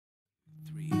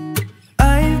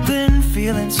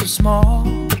feeling so small.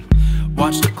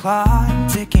 Watch the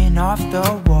clock ticking off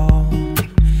the wall,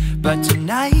 but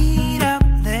tonight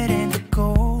I'm letting it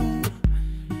go.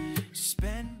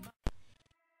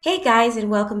 Hey guys, and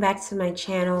welcome back to my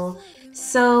channel.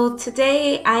 So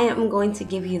today I am going to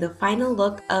give you the final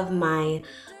look of my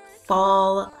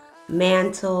fall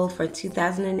mantle for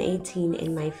 2018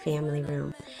 in my family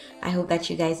room. I hope that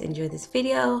you guys enjoy this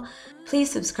video.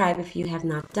 Please subscribe if you have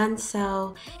not done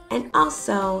so, and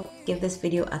also give this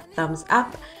video a thumbs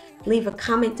up. Leave a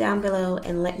comment down below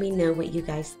and let me know what you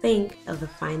guys think of the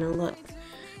final look.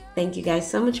 Thank you guys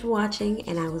so much for watching,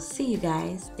 and I will see you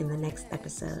guys in the next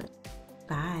episode.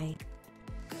 Bye.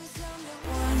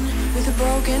 With a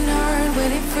broken heart,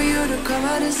 waiting for you to come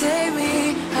out and save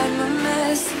me. I'm a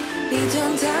mess, need to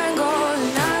untangle,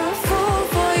 and I'm a fool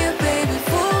for you, baby.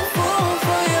 Fool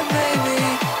for you, baby.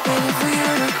 Waiting for you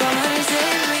to come out and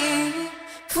save me.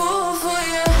 Fool for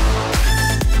you.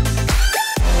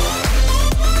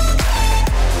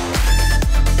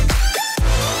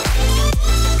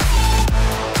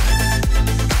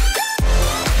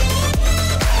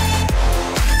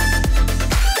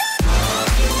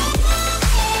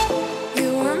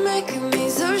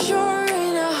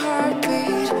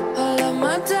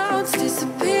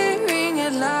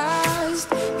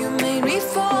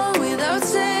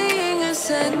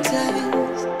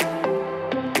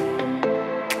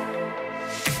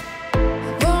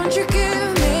 Won't you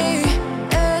give me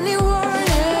any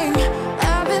warning?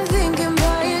 I've been thinking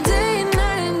about you day and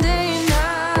night and day and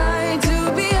night.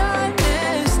 To be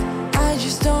honest, I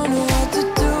just don't know what to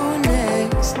do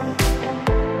next.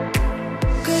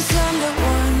 'Cause I'm the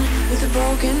one with a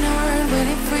broken heart,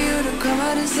 waiting for you to come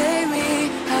out and save me.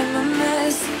 I'm a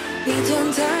mess, need to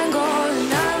untangle,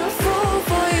 and I'm a fool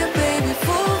for you, baby.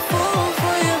 Fool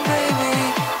for you, baby.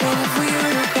 Waiting for you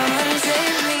to come out and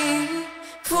save me.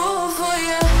 Fool for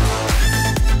you.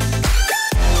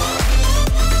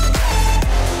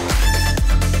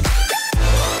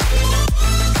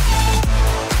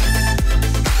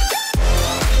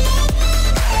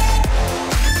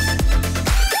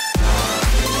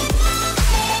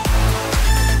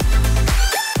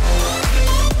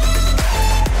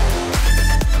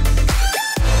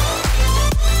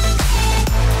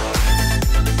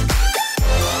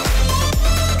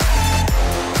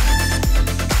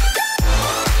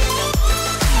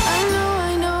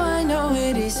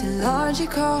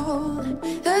 Logical,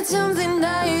 that's something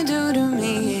that you do to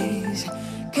me is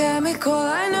chemical.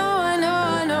 I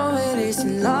know it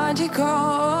isn't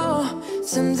logical,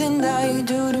 something that you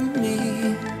do to me.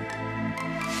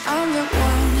 I'm the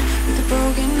one with a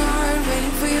broken heart,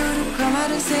 waiting for you to come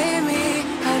out and save me.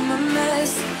 I'm a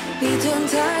mess, need to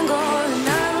untangle.